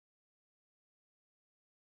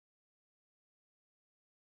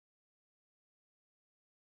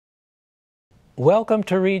Welcome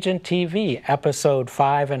to Regent TV, Episode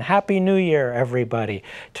 5, and Happy New Year, everybody.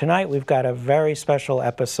 Tonight we've got a very special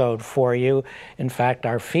episode for you. In fact,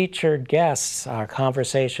 our featured guests, our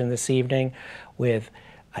conversation this evening with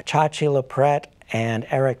Chachi LaPrette and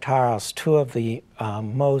Eric Taros, two of the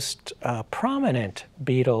most prominent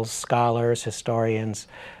Beatles scholars, historians,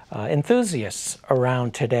 enthusiasts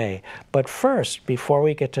around today. But first, before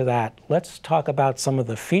we get to that, let's talk about some of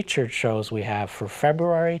the featured shows we have for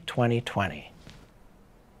February 2020.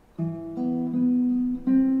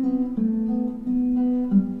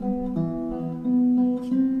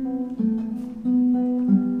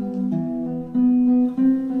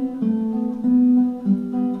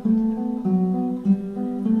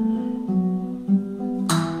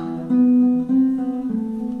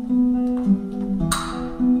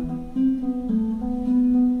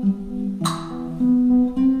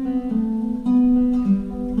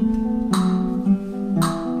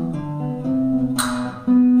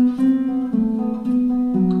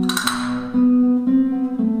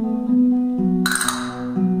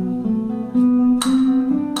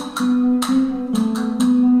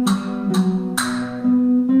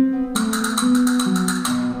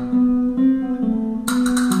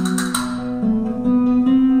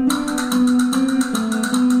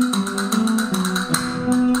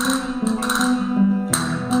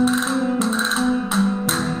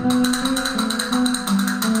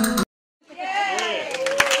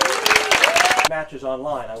 Matches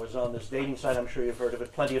online. I was on this dating site, I'm sure you've heard of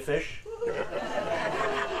it, Plenty of Fish.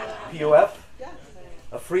 POF.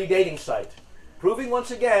 A free dating site. Proving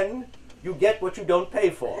once again, you get what you don't pay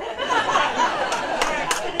for.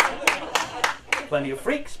 Plenty of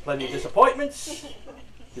freaks, plenty of disappointments.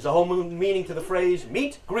 There's a whole meaning to the phrase,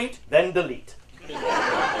 meet, greet, then delete.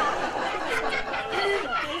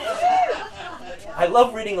 I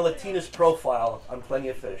love reading a Latina's profile on Plenty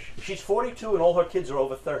of Fish. She's 42 and all her kids are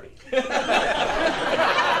over 30.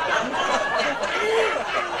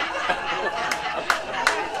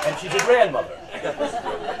 And she's a grandmother.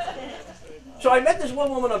 So I met this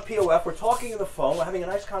one woman on POF. We're talking on the phone. We're having a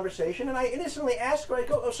nice conversation. And I innocently asked her, I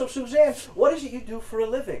go, oh, so Suzanne, what is it you do for a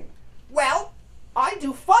living? Well, I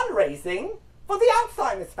do fundraising for the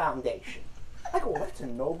Alzheimer's Foundation. I go, well, that's a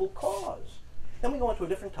noble cause. Then we go on to a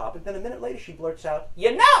different topic. Then a minute later, she blurts out,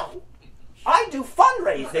 You know, I do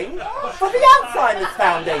fundraising for the Alzheimer's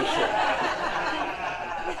Foundation.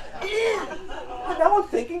 and now I'm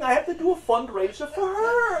thinking I have to do a fundraiser for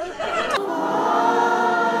her.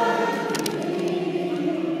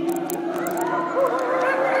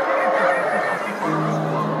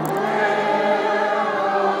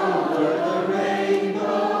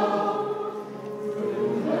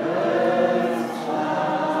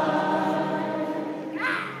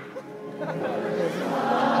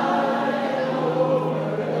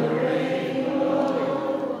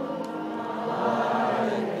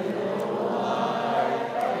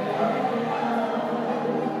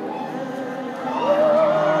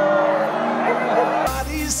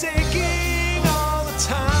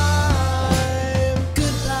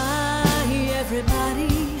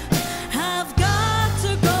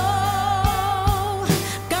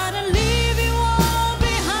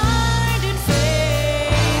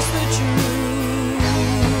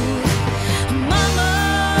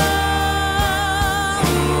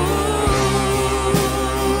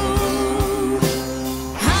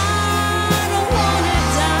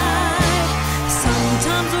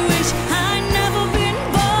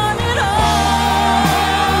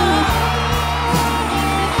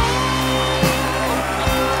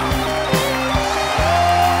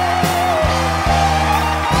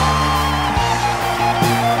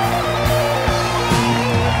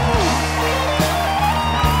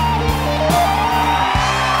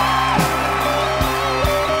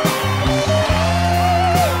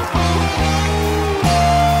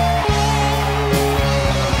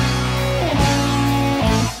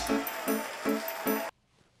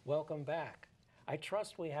 Welcome back. I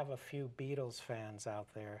trust we have a few Beatles fans out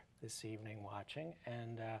there this evening watching,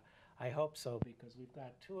 and I hope so, because we've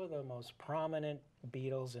got two of the most prominent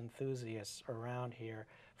Beatles enthusiasts around here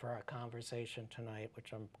for our conversation tonight,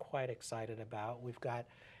 which I'm quite excited about. We've got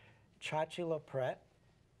Chachi LaPrette,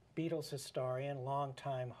 Beatles historian,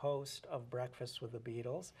 longtime host of Breakfast with the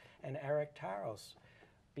Beatles, and Eric Taros,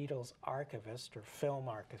 Beatles archivist, or film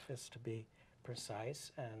archivist to be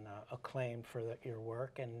precise, and acclaimed for your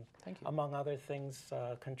work, and among other things,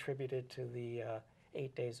 contributed to the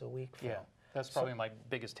 8 Days a Week film. Yeah, that's probably my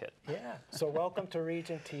biggest hit. Yeah, so welcome to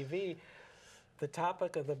Regent TV. The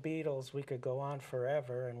topic of the Beatles, we could go on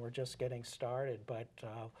forever, and we're just getting started, but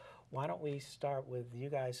why don't we start with you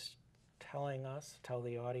guys telling us, tell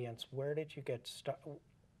the audience, where did you get started?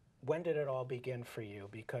 When did it all begin for you?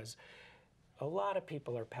 Because a lot of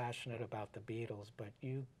people are passionate about the Beatles, but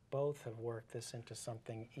you both have worked this into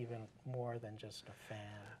something even more than just a fan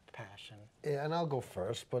passion. Yeah, and I'll go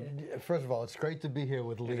first. But first of all, it's great to be here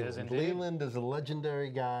with Leland. is indeed. Leland is a legendary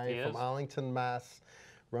guy He from is. Arlington, Mass.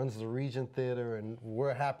 Runs the Regent Theater, and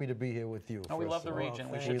we're happy to be here with you. Oh, we love first the of all. Regent.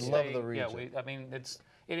 Well, We thank should you. love stay. the Regent. Yeah, I mean, it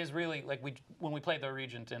is really like when we played the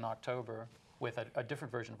Regent in October with a different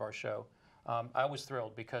version of our show. I was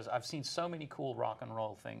thrilled because I've seen so many cool rock and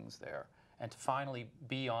roll things there, and to finally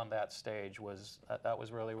be on that stage was that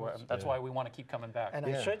was really where, that's why we want to keep coming back. And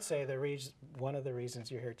I should say one of the reasons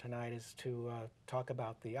you're here tonight is to talk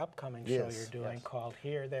about the upcoming show Yes, you're doing yes. called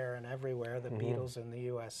Here, There, and Everywhere, the Beatles in the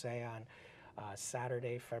USA on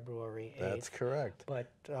Saturday, February 8th. That's correct.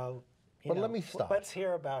 But, But let me start. Let's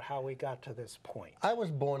hear about how we got to this point. I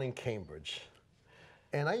was born in Cambridge,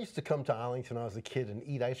 and I used to come to Arlington when I was a kid and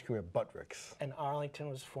eat ice cream at Buttrick's. And Arlington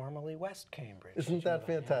was formerly West Cambridge. Isn't that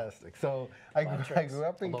fantastic? So I grew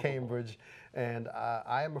up in Cambridge, and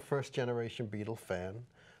I am a first-generation Beatle fan.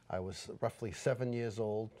 I was roughly 7 years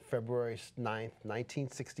old, February 9th,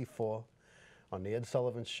 1964, on the Ed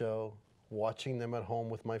Sullivan Show, watching them at home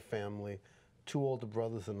with my family, 2 older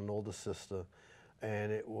brothers and an older sister.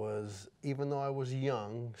 And it was, even though I was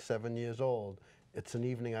young, 7 years old, it's an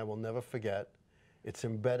evening I will never forget. It's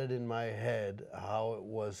embedded in my head how it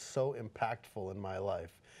was so impactful in my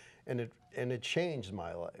life. And it changed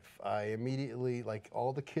my life. I immediately, like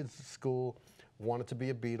all the kids at school, wanted to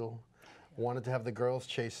be a Beatle, wanted to have the girls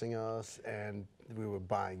chasing us, and we were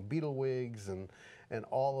buying Beatle wigs and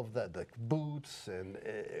all of that, the boots, and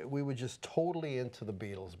we were just totally into the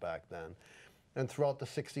Beatles back then. And throughout the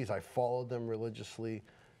 60s, I followed them religiously,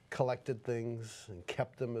 collected things, and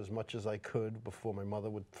kept them as much as I could before my mother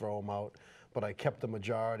would throw them out. But I kept the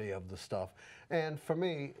majority of the stuff. And for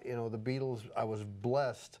me, you know, the Beatles, I was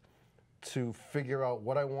blessed to figure out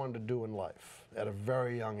what I wanted to do in life at a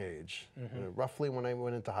very young age. Roughly when I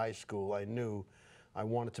went into high school, I knew I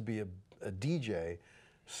wanted to be a DJ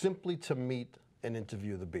simply to meet and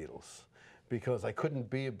interview the Beatles, because I couldn't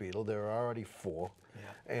be a Beatle. There were already 4.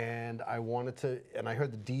 And I wanted to, and I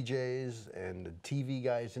heard the DJs and the TV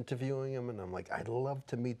guys interviewing them, and I'm like, I'd love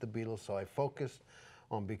to meet the Beatles. So I focused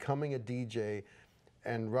on becoming a DJ,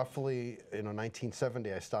 and roughly,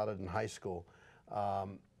 1970, I started in high school,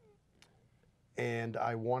 and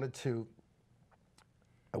I wanted to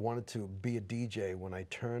be a DJ when I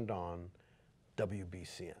turned on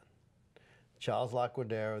WBCN. Charles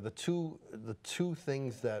Laquadera, the two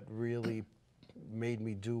things that really made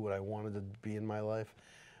me do what I wanted to be in my life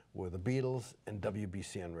were the Beatles and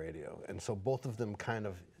WBCN radio. And so both of them kind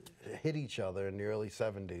of hit each other in the early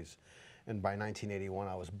 70s. And by 1981,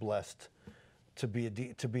 I was blessed to be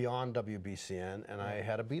on WBCN, and I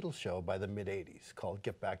had a Beatles show by the mid-80s called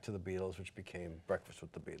Get Back to the Beatles, which became Breakfast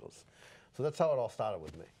with the Beatles. So that's how it all started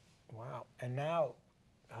with me. Wow. And now,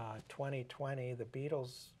 2020, the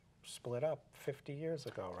Beatles split up 50 years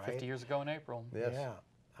ago, right? 50 years ago in April. Yes.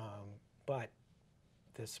 Yeah. But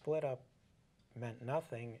the split up meant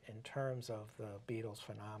nothing in terms of the Beatles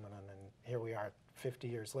phenomenon, and here we are 50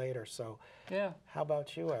 years later. So Yeah. how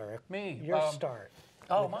about you, Eric? Me, Your start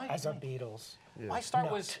as a mine. Beatles. My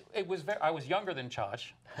start was I was younger than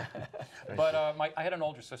Chach, but I had an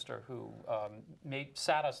older sister who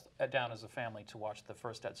sat us down as a family to watch the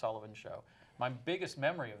first Ed Sullivan Show. My biggest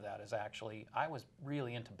memory of that is actually I was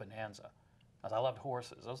really into Bonanza, as I loved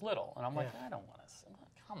horses. I was little, and I'm like, I don't want to.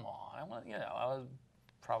 Come on, I want. I was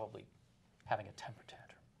probably having a temper tantrum.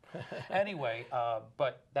 Anyway,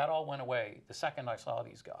 but that all went away the second I saw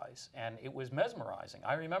these guys, and it was mesmerizing.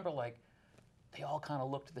 I remember like. They all kind of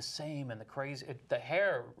looked the same, and the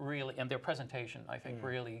hair really, and their presentation, I think,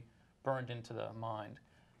 really burned into the mind.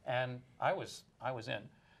 And I was in.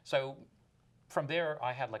 So from there,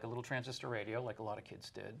 I had like a little transistor radio, like a lot of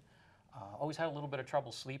kids did. Always had a little bit of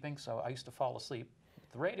trouble sleeping, so I used to fall asleep with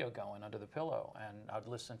the radio going under the pillow, and I'd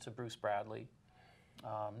listen to Bruce Bradley.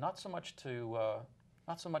 Not so much to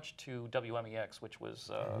WMEX, which was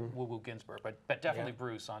Woo Woo Ginsburg, but definitely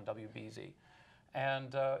Bruce on WBZ.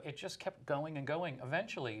 And it just kept going and going.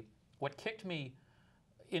 Eventually, what kicked me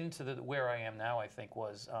into where I am now, I think,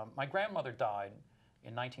 was my grandmother died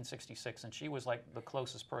in 1966, and she was like the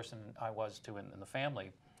closest person I was to in the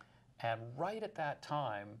family. And right at that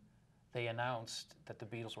time, they announced that the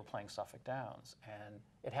Beatles were playing Suffolk Downs, and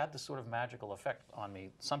it had this sort of magical effect on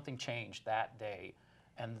me. Something changed that day.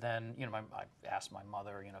 And then, I asked my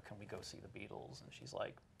mother, can we go see the Beatles? And she's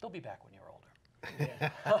like, they'll be back when you're older.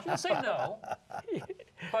 She'll say no.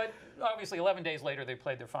 But obviously 11 days later they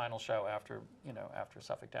played their final show after, after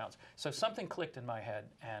Suffolk Downs. So something clicked in my head,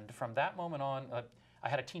 and from that moment on, I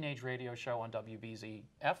had a teenage radio show on WBZ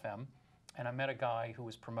FM, and I met a guy who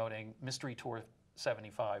was promoting Mystery Tour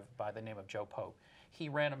 75 by the name of Joe Pope. He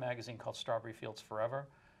ran a magazine called Strawberry Fields Forever,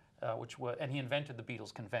 and he invented the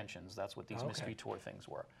Beatles conventions. That's what these Mystery Tour things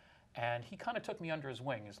were. And he kind of took me under his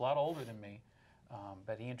wing. He's a lot older than me,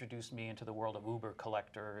 but he introduced me into the world of Uber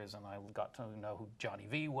collectors, and I got to know who Johnny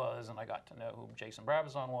V was, and I got to know who Jason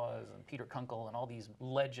Brabazon was, and Peter Kunkel, and all these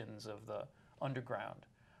legends of the underground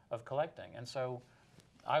of collecting. And so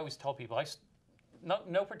I always tell people,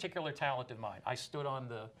 no particular talent of mine. I stood on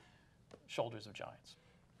the shoulders of giants.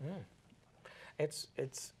 It's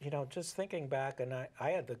just thinking back, and I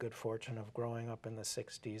had the good fortune of growing up in the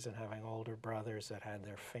 60s and having older brothers that had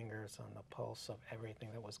their fingers on the pulse of everything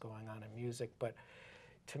that was going on in music. But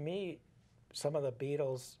to me, some of the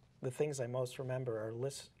Beatles, the things I most remember are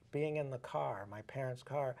being in the car, my parents'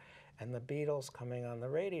 car, and the Beatles coming on the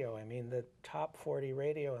radio. I mean, the top 40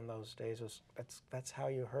 radio in those days that's how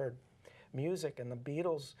you heard music. And the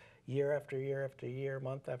Beatles, year after year after year,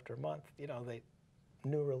 month after month,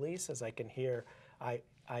 new releases I can hear.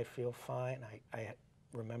 I Feel Fine. I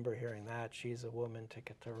remember hearing that. She's a Woman,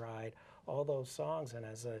 Ticket to Ride. All those songs. And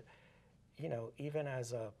as even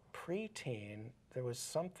as a preteen, there was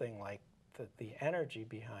something like the energy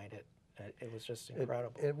behind it. It was just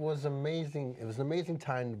incredible. It was amazing. It was an amazing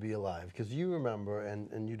time to be alive, because you remember,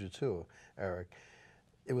 and you do too, Eric.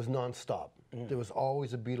 It was nonstop. There was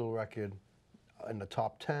always a Beatle record in the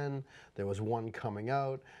top 10, there was one coming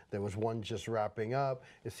out, there was one just wrapping up.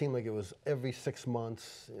 It seemed like it was every 6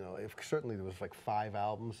 months. Certainly there was like 5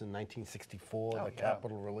 albums in 1964 that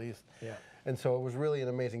Capitol released. Yeah. And so it was really an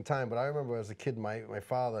amazing time. But I remember as a kid, my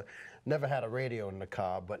father never had a radio in the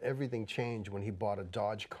car, but everything changed when he bought a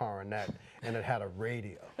Dodge Coronet and it had a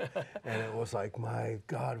radio. And it was like, my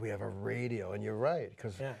God, we have a radio. And you're right,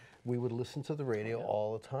 because we would listen to the radio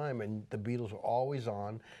all the time, and the Beatles were always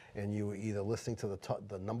on, and you were either listening to the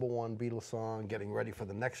 #1 Beatles song, getting ready for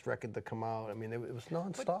the next record to come out. I mean, it was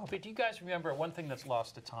nonstop. But do you guys remember one thing that's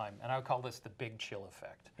lost to time, and I would call this the Big Chill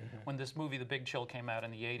effect? When this movie, The Big Chill, came out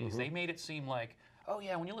in the 80s, they made it seem like, oh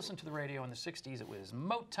yeah, when you listen to the radio in the 60s, it was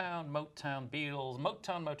Motown, Beatles,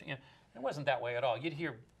 Motown. It wasn't that way at all. You'd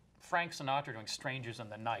hear Frank Sinatra doing Strangers in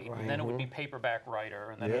the Night, and then it would be Paperback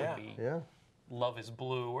Writer, and then it would be Love is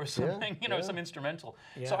Blue or something, some instrumental.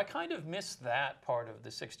 So I kind of missed that part of the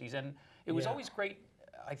 60s. And it was always great,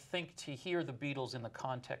 I think, to hear the Beatles in the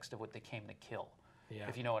context of what they came to kill,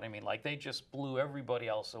 if you know what I mean. Like, they just blew everybody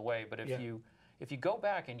else away. But if you go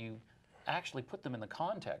back and you actually put them in the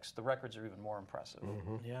context, the records are even more impressive.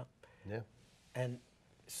 Yeah.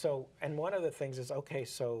 And one of the things is, okay,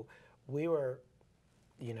 so we were,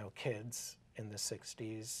 kids in the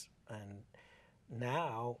 60s, and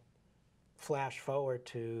now flash forward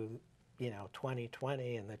to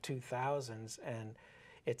 2020 and the 2000s, and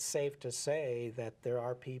it's safe to say that there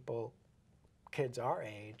are people, kids our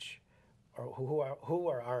age, or who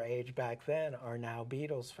are our age back then, are now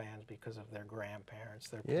Beatles fans because of their grandparents,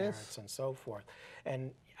 their parents, and so forth.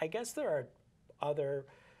 And I guess there are other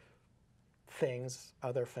things,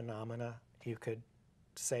 other phenomena you could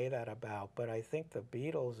say that about, but I think the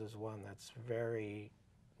Beatles is one that's very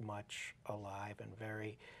much alive and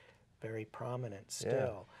very, very prominent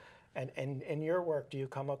still. And in your work, do you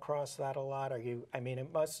come across that a lot?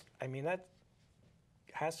 That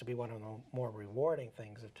has to be one of the more rewarding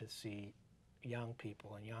things, to see young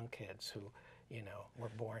people and young kids who, were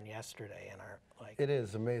born yesterday and are like. It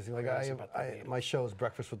is amazing. Like my show is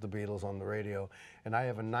Breakfast with the Beatles on the radio, and I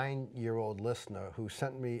have a 9-year-old listener who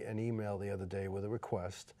sent me an email the other day with a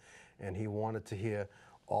request, and he wanted to hear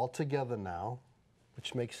All Together Now,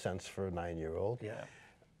 which makes sense for a 9-year-old. Yeah.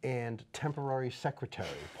 And Temporary Secretary,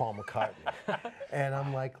 Paul McCartney. And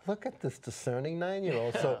I'm like, look at this discerning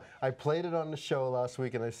 9-year-old. So I played it on the show last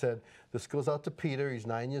week, and I said, this goes out to Peter. He's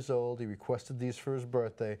 9 years old. He requested these for his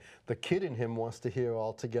birthday. The kid in him wants to hear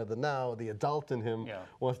All Together Now. The adult in him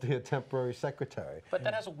wants to hear Temporary Secretary. But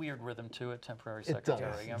that has a weird rhythm to it, Temporary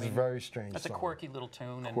Secretary. It does. It's a very strange It's song. a quirky little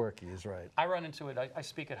tune. And quirky is right. I run into it. I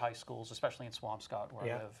speak at high schools, especially in Swampscott,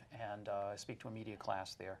 where I live, and I speak to a media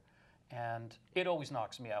class there. And it always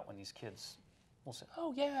knocks me out when these kids will say,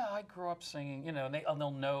 oh yeah, I grew up singing, and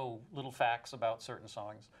they'll know little facts about certain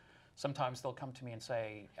songs. Sometimes they'll come to me and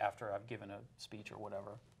say, after I've given a speech or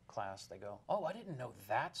whatever, class, they go, "Oh, I didn't know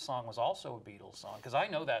that song was also a Beatles song," because I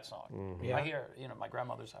know that song. Yeah. I hear, you know, my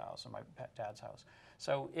grandmother's house and my dad's house.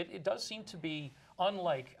 So it does seem to be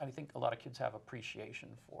unlike. I think a lot of kids have appreciation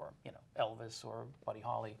for, you know, Elvis or Buddy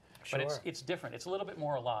Holly, but Sure. it's different. It's a little bit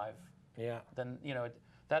more alive. Yeah. Than, you know,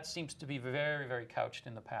 that seems to be very, very couched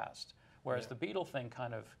in the past. Whereas the Beatle thing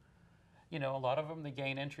kind of, you know, a lot of them, they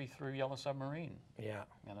gain entry through Yellow Submarine. Yeah.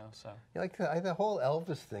 You know, so. Yeah, like the whole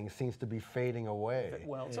Elvis thing seems to be fading away.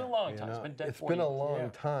 Well, it's a long You time. know, It's been dead it's 40 been a years. long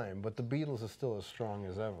time, but the Beatles are still as strong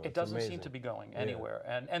as ever. It doesn't seem to be going anywhere.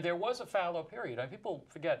 And there was a fallow period. I mean, people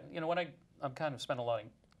forget, you know, when I'm kind of spent a lot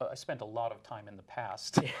I spent a lot of time in the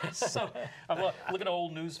past. So I'm looking at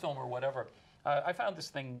old news film or whatever. I found this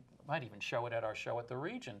thing, might even show it at our show at the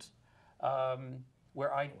Regent,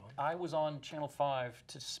 where I was on Channel 5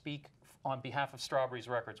 to speak on behalf of Strawberries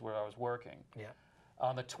Records, where I was working. Yeah.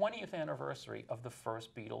 On the 20th anniversary of the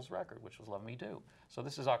first Beatles record, which was Love Me Do. So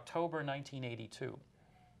this is October 1982.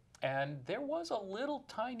 And there was a little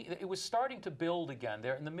tiny, it was starting to build again.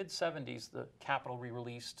 There in the mid-70s, the Capitol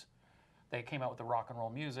re-released, they came out with the rock and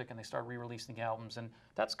roll music and they started re-releasing albums, and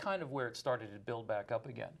that's kind of where it started to build back up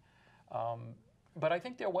again. But I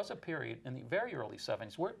think there was a period in the very early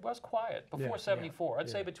 70s where it was quiet, before 74. I'd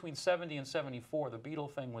say between 70 and 74, the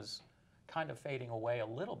Beatle thing was kind of fading away a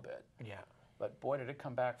little bit. Yeah. But boy, did it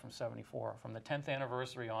come back from 74. From the 10th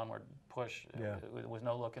anniversary onward, push, it was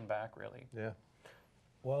no looking back, really. Yeah.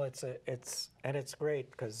 Well, it's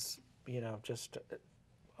great because, you know, just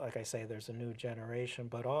like I say, there's a new generation,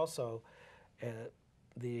 but also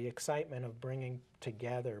the excitement of bringing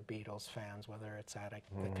together Beatles fans, whether it's at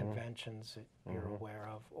the conventions that you're aware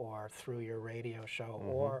of, or through your radio show,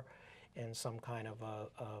 or in some kind of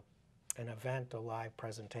an event, a live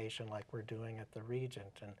presentation like we're doing at the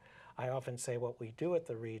Regent. And I often say what we do at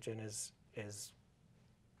the Regent is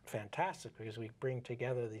fantastic because we bring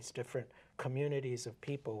together these different communities of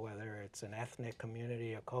people, whether it's an ethnic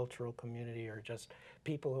community, a cultural community, or just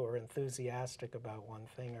people who are enthusiastic about one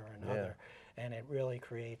thing or another. And it really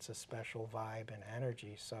creates a special vibe and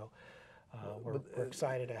energy. So we're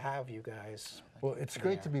excited to have you guys. Well, it's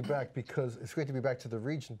great to be back because it's great to be back to the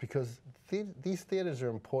Regent because these theaters are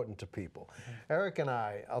important to people. Eric and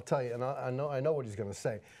I'll tell you, and I know what he's going to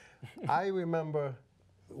say. I remember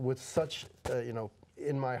with such, you know,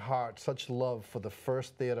 in my heart, such love for the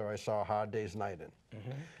first theater I saw Hard Day's Night in.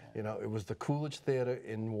 You know, it was the Coolidge Theater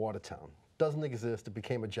in Watertown. Doesn't exist. It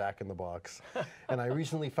became a Jack in the Box. And I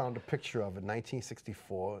recently found a picture of it,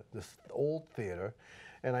 1964, this old theater.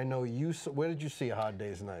 And I know you, where did you see A Hard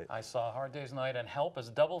Day's Night? I saw Hard Day's Night and Help as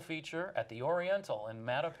a double feature at the Oriental in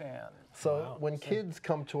Mattapan. So when kids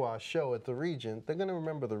come to our show at the Regent, they're going to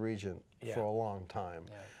remember the Regent for a long time.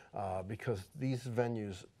 Because these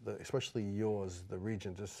venues, especially yours, the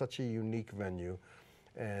Regent, is such a unique venue.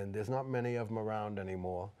 And there's not many of them around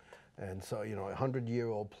anymore. And so, you know, a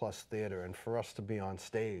 100-year-old plus theater, and for us to be on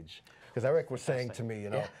stage, because Eric was saying to me, you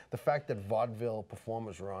know, the fact that vaudeville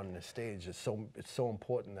performers are on the stage is it's so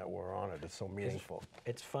important that we're on it. It's so meaningful.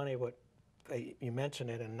 It's funny what you mentioned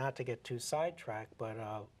it, and not to get too sidetracked, but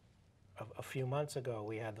a few months ago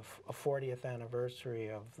we had a 40th anniversary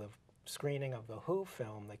of the screening of the Who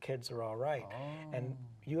film, The Kids Are All Right, and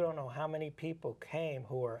you don't know how many people came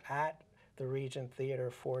who were at the Regent Theater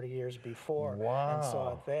 40 years before and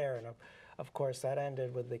saw it there. And of course, that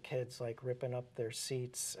ended with the kids like ripping up their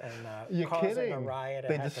seats and causing a riot.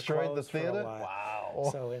 They destroyed the theater? Wow.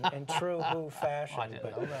 So in true Who fashion. I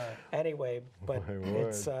didn't know that. Anyway, but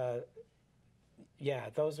it's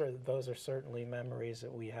yeah, those are certainly memories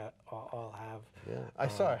that we all have. Yeah, I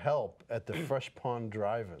saw Help at the Fresh Pond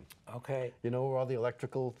Drive-In. Okay. You know where all the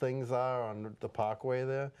electrical things are on the Parkway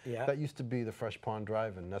there? Yeah. That used to be the Fresh Pond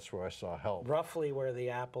Drive-In. That's where I saw Help. Roughly where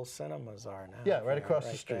the Apple Cinemas are now. Yeah, right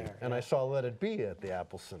across the street. There, and I saw Let It Be at the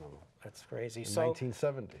Apple Cinema That's crazy. in So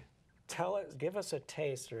 1970. give us a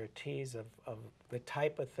taste or a tease of the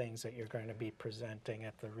type of things that you're going to be presenting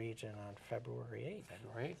at the Regent on February 8th.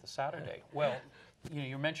 February 8th, the Saturday. Well, you know,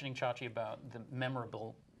 you're mentioning, Chachi, about the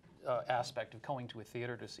memorable aspect of going to a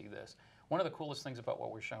theater to see this. One of the coolest things about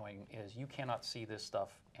what we're showing is you cannot see this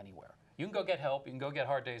stuff anywhere. You can go get Help, you can go get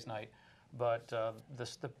Hard Day's Night, but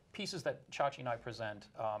the pieces that Chachi and I present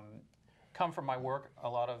come from my work, a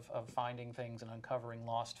lot of finding things and uncovering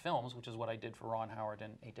lost films, which is what I did for Ron Howard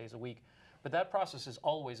in 8 Days a Week. But that process is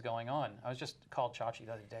always going on. I was just called Chachi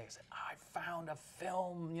the other day. I said, I found a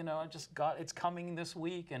film, you know, it's coming this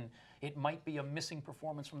week, and it might be a missing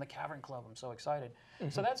performance from the Cavern Club. I'm so excited.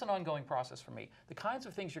 So that's an ongoing process for me. The kinds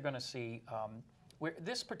of things you're going to see,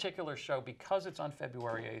 this particular show, because it's on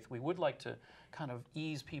February 8th, we would like to kind of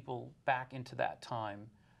ease people back into that time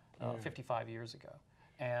 55 years ago.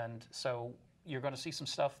 And so you're going to see some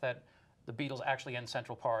stuff that the Beatles actually end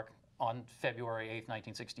Central Park on February 8th,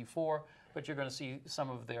 1964, but you're going to see some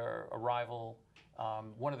of their arrival.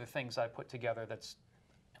 One of the things I put together that's,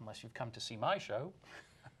 unless you've come to see my show,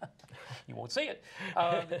 you won't see it.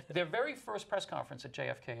 Their very first press conference at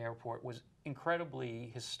JFK Airport was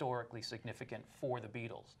incredibly historically significant for the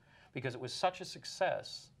Beatles because it was such a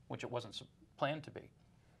success, which it wasn't planned to be,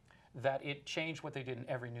 that it changed what they did in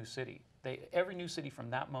every new city. Every new city from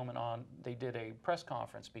that moment on, they did a press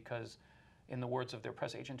conference because, in the words of their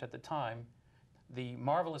press agent at the time, the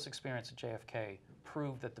marvelous experience at JFK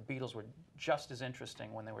proved that the Beatles were just as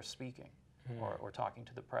interesting when they were speaking or talking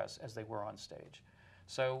to the press as they were on stage.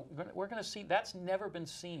 So we're going to see, that's never been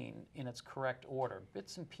seen in its correct order.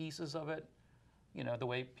 Bits and pieces of it, you know, the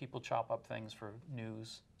way people chop up things for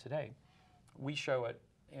news today. We show it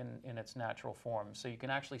in its natural form. So you can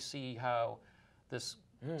actually see how this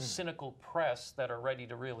cynical press that are ready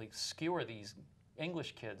to really skewer these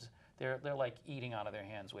English kids, they're like eating out of their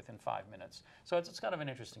hands within 5 minutes. So it's kind of an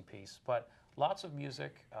interesting piece, but lots of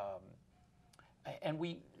music. And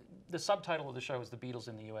the subtitle of the show is The Beatles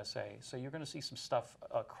in the USA. So you're going to see some stuff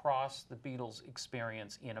across the Beatles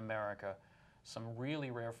experience in America. Some really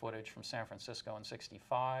rare footage from San Francisco in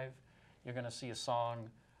 '65. You're going to see a song,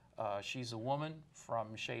 She's a Woman,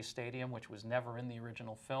 from Shea Stadium, which was never in the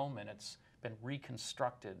original film, and it's been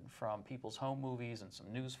reconstructed from people's home movies and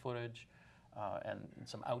some news footage and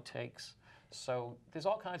some outtakes. So there's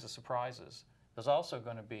all kinds of surprises. There's also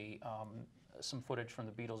going to be some footage from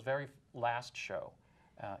the Beatles' very last show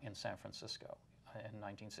in San Francisco in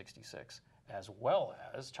 1966, as well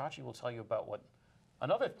as Chachi will tell you about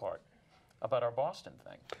another part about our Boston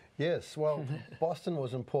thing. Yes, well, Boston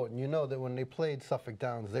was important. You know that when they played Suffolk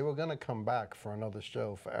Downs, they were going to come back for another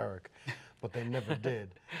show for Eric, but they never did.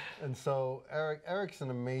 And so Eric's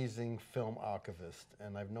an amazing film archivist,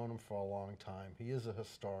 and I've known him for a long time. He is a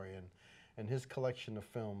historian, and his collection of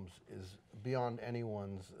films is beyond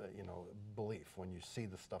anyone's belief when you see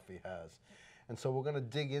the stuff he has. And so we're going to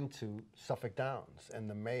dig into Suffolk Downs and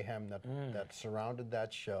the mayhem that surrounded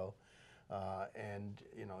that show. And,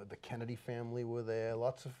 you know, the Kennedy family were there.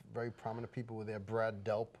 Lots of very prominent people were there. Brad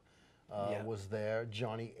Delp was there.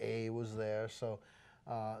 Johnny A was there. So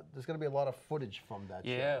there's going to be a lot of footage from that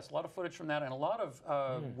show. Yes, a lot of footage from that and a lot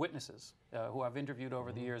of witnesses who I've interviewed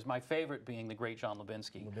over the years. My favorite being the great John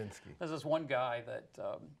Lubinsky. There's this one guy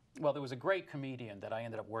that, well, there was a great comedian that I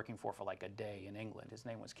ended up working for like a day in England. His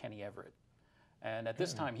name was Kenny Everett. And at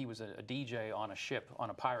this time, he was a DJ on a ship, on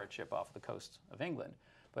a pirate ship off the coast of England.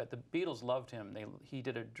 But the Beatles loved him. He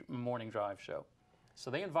did a morning drive show. So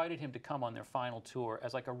they invited him to come on their final tour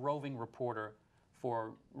as like a roving reporter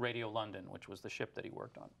for Radio London, which was the ship that he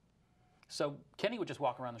worked on. So Kenny would just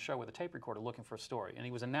walk around the show with a tape recorder looking for a story. And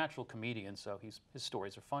he was a natural comedian, so his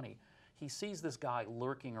stories are funny. He sees this guy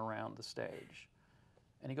lurking around the stage.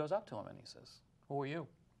 And he goes up to him and he says, "Who are you?"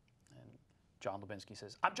 John Lubinsky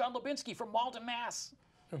says, "I'm John Lubinsky from Malden, Mass."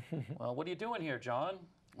 "Well, what are you doing here, John?"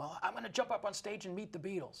 "Well, I'm going to jump up on stage and meet the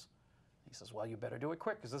Beatles." He says, "Well, you better do it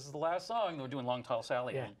quick because this is the last song." They were doing Long Tall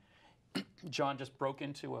Sally. Yeah. And John just broke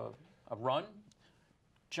into a run,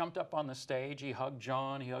 jumped up on the stage. He hugged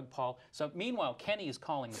John. He hugged Paul. So meanwhile, Kenny is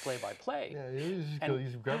calling the play-by-play. Yeah,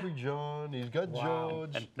 he's grabbing John. He's got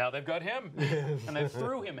George. And now they've got him. Yes. And they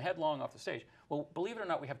threw him headlong off the stage. Well, believe it or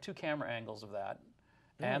not, we have 2 camera angles of that.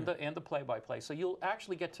 And the play-by-play. So you'll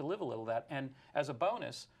actually get to live a little of that. And as a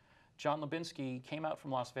bonus, John Lubinsky came out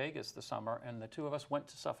from Las Vegas this summer, and the 2 of us went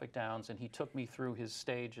to Suffolk Downs, and he took me through his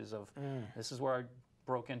stages of, this is where I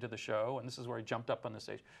broke into the show, and this is where he jumped up on the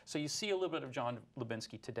stage. So you see a little bit of John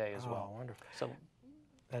Lubinsky today as well. Oh, wonderful. So,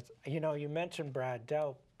 That's, you know, you mentioned Brad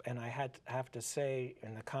Delp, and I have to say,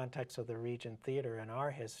 in the context of the Regent Theater and our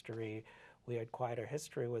history, we had quite a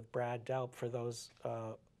history with Brad Delp. For those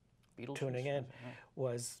Beatles tuning in,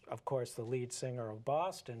 was of course the lead singer of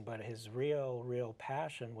Boston, but his real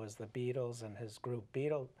passion was the Beatles and his group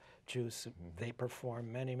Beetlejuice. They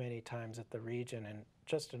performed many times at the Regent, and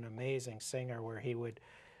just an amazing singer where he would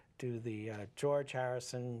do the George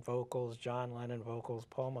Harrison vocals, John Lennon vocals,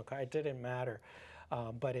 Paul McCartney. It didn't matter,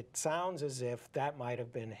 but it sounds as if that might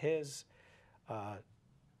have been his,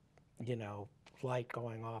 you know, light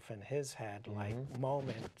going off in his head, like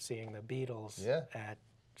moment seeing the Beatles at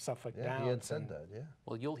Suffolk Downs. He had said that, yeah.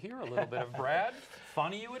 Well, you'll hear a little bit of Brad.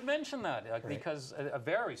 Funny you would mention that, because a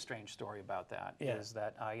very strange story about that is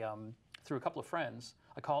that I, through a couple of friends,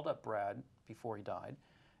 I called up Brad before he died,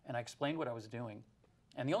 and I explained what I was doing.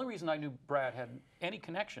 And the only reason I knew Brad had any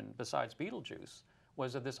connection besides Beetlejuice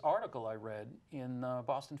was of this article I read in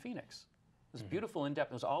Boston Phoenix. It was beautiful,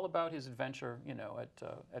 in-depth. It was all about his adventure, you know,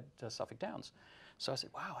 at Suffolk Downs. So I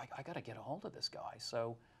said, wow, I got to get a hold of this guy.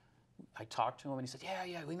 So I talked to him, and he said,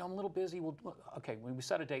 yeah, I'm a little busy. Okay, we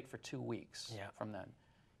set a date for 2 weeks from then.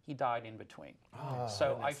 He died in between. Oh,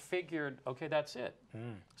 so I figured, okay, that's it.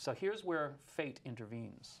 So here's where fate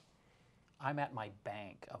intervenes. I'm at my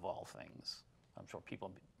bank, of all things. I'm sure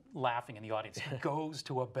people laughing in the audience. He goes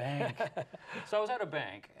to a bank. So I was at a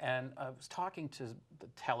bank, and I was talking to the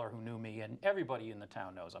teller who knew me, and everybody in the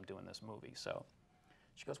town knows I'm doing this movie. So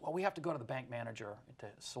she goes, well, we have to go to the bank manager to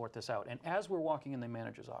sort this out. And as we're walking in the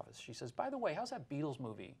manager's office, she says, by the way, how's that Beatles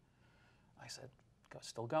movie? I said,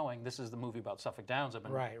 still going. This is the movie about Suffolk Downs I've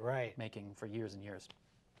been making for years and years.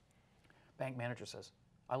 Bank manager says,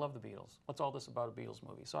 I love the Beatles. What's all this about a Beatles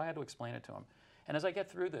movie? So I had to explain it to him. And as I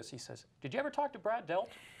get through this, he says, did you ever talk to Brad Delp?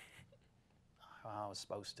 I was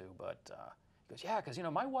supposed to, but he goes, yeah, because,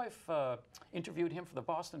 my wife interviewed him for the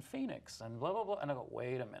Boston Phoenix and blah, blah, blah. And I go,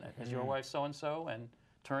 wait a minute, is your wife so-and-so? And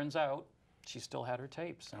turns out she still had her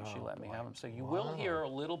tapes, and she let me have them. So you will hear a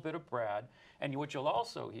little bit of Brad, and what you'll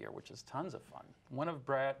also hear, which is tons of fun,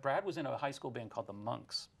 Brad was in a high school band called the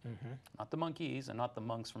Monks. Not the Monkees and not the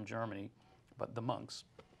Monks from Germany, but the Monks.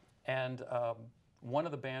 And one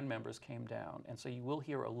of the band members came down, and so you will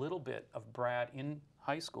hear a little bit of Brad in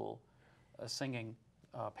high school singing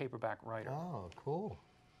Paperback Writer. Oh, cool.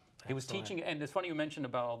 He was teaching, and it's funny you mentioned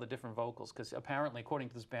about all the different vocals, because apparently, according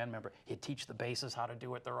to this band member, he'd teach the basses how to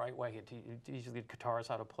do it the right way. He'd teach the guitars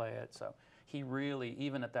how to play it. So he really,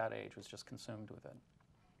 even at that age, was just consumed with it.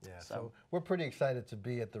 Yeah, so we're pretty excited to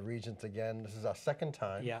be at the Regent again. This is our second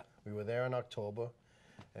time. Yeah. We were there in October,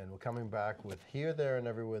 and we're coming back with Here, There, and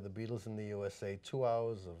Everywhere, The Beatles in the USA, 2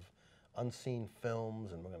 hours of unseen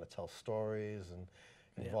films, and we're going to tell stories and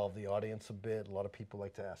involve the audience a bit. A lot of people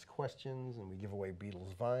like to ask questions, and we give away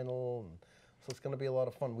Beatles vinyl, and so it's going to be a lot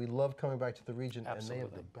of fun. We love coming back to the Regent, and they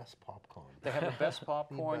have the best popcorn. They have the best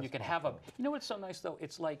popcorn. You can have a, you know what's so nice though?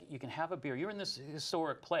 It's like you can have a beer. You're in this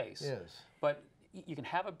historic place. Yes. But you can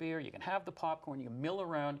have a beer, you can have the popcorn, you can mill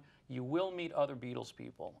around, you will meet other Beatles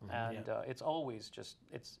people. And it's always just,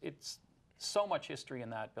 it's so much history in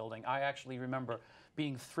that building. I actually remember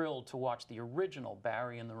being thrilled to watch the original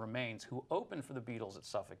Barry and the Remains, who opened for the Beatles at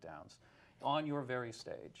Suffolk Downs, on your very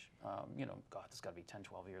stage. God, this got to be 10,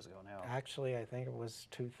 12 years ago now. Actually, I think it was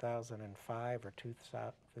 2005 or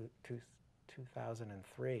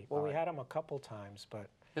 2003. Well, we had them a couple times, but...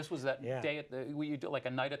 This was that day at the, you did like a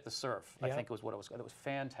night at the surf, I think was what it was. It was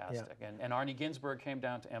fantastic. And Arnie Ginsberg came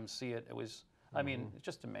down to MC it. It was, I mean, it's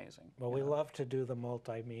just amazing. Well, we love to do the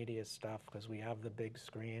multimedia stuff because we have the big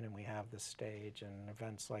screen and we have the stage, and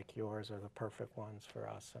events like yours are the perfect ones for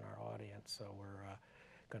us and our audience. So we're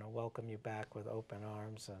going to welcome you back with open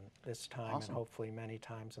arms, and this time and hopefully many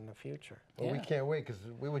times in the future. Well, we can't wait because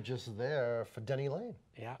we were just there for Denny Lane.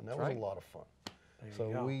 Yeah, and that was a lot of fun. There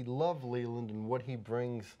you go. We love Leland and what he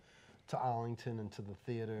brings to Arlington and to the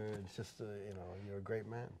theater. It's just, you're a great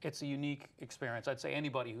man. It's a unique experience. I'd say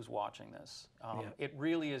anybody who's watching this, it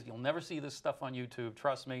really is. You'll never see this stuff on YouTube,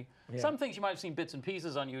 trust me. Some things you might have seen bits and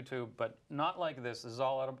pieces on YouTube, but not like this. This is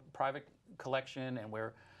all out of private collection, and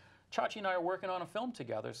Chachi and I are working on a film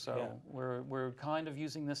together, so we're kind of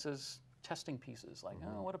using this as testing pieces. Like,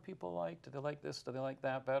 oh, what do people like? Do they like this? Do they like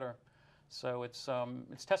that better? So it's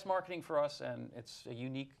test marketing for us, and it's a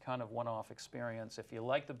unique kind of one-off experience. If you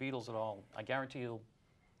like the Beatles at all, I guarantee it'll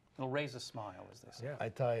raise a smile, as they say. I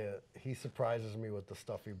tell you, he surprises me with the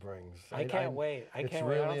stuff he brings. I can't wait. I can't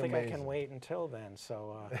wait. I don't think I can wait until then.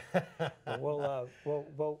 So we'll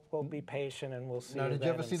be patient, and we'll see. Now, did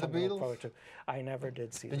you ever see the Beatles? I never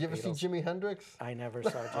did see. Did you ever see Jimi Hendrix? I never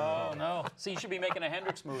saw Jimi Hendrix. Oh no! See, you should be making a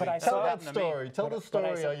Hendrix movie. But I Tell saw that story. Tell the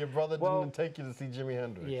story how your brother didn't take you to see Jimi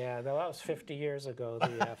Hendrix. Yeah, that was 50 years ago.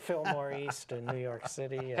 The Fillmore East in New York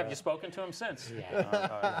City. Have you spoken to him since?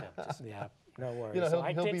 Yeah. No worries.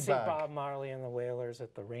 I did see Bob Marley and the Wailers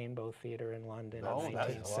at the Rainbow Theatre in London in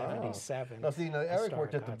 1977. Wow. No, see, Eric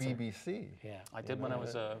worked at the BBC. Yeah, I did when I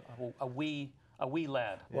was a wee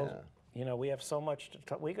lad. Well, we have so much to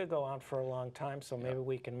talk. We could go on for a long time, so maybe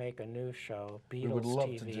we can make a new show, Beatles TV. We would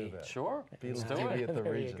love to do that. Sure. Beatles TV at the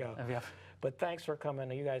Regent. There you go. But thanks for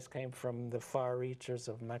coming. You guys came from the far reaches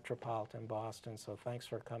of metropolitan Boston, so thanks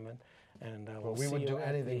for coming. And we would do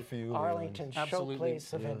anything for you. Arlington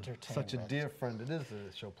Showplace of Entertainment. Such a dear friend. It is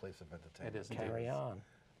a showplace of entertainment. It is. Carry on.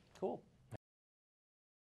 Cool.